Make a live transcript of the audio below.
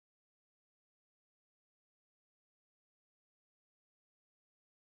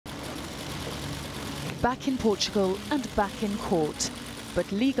back in Portugal and back in court.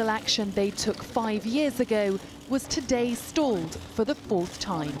 But legal action they took 5 years ago was today stalled for the 4th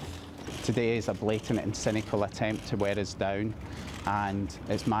time. Today is a blatant and cynical attempt to wear us down, and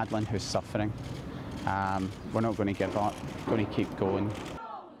it's Madeleine who's suffering. We're not going to give up, we're going to keep going.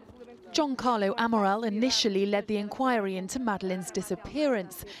 Goncalo Amaral initially led the inquiry into Madeleine's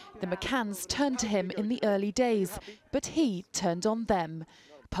disappearance. The McCanns turned to him in the early days, but he turned on them,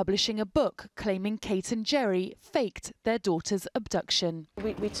 publishing a book claiming Kate and Gerry faked their daughter's abduction.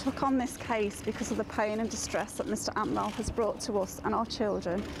 We took on this case because of the pain and distress that Mr. Amaral has brought to us and our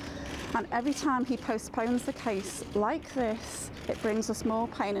children. And every time he postpones the case like this, it brings us more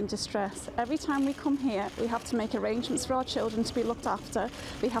pain and distress. Every time we come here, we have to make arrangements for our children to be looked after.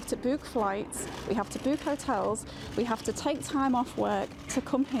 We have to book flights, we have to book hotels, we have to take time off work to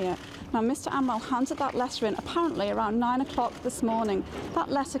come here. Now, Mr. Amaral handed that letter in apparently around 9 o'clock this morning.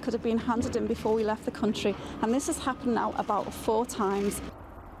 That letter could have been handed in before we left the country, and this has happened now about 4 times.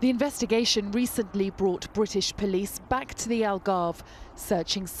 The investigation recently brought British police back to the Algarve,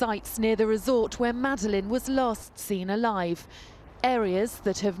 searching sites near the resort where Madeleine was last seen alive. Areas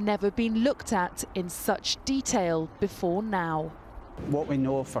that have never been looked at in such detail before now. What we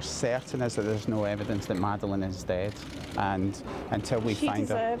know for certain is that there's no evidence that Madeleine is dead, and until we find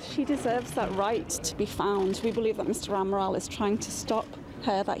her... She deserves that right to be found. We believe that Mr. Amaral is trying to stop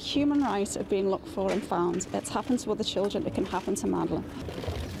her, that human right of being looked for and found. It's happened to other children, it can happen to Madeleine.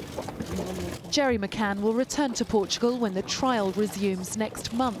 Gerry McCann will return to Portugal when the trial resumes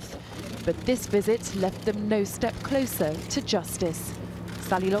next month. But this visit left them no step closer to justice.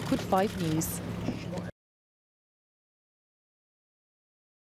 Sally Lockwood, 5 News.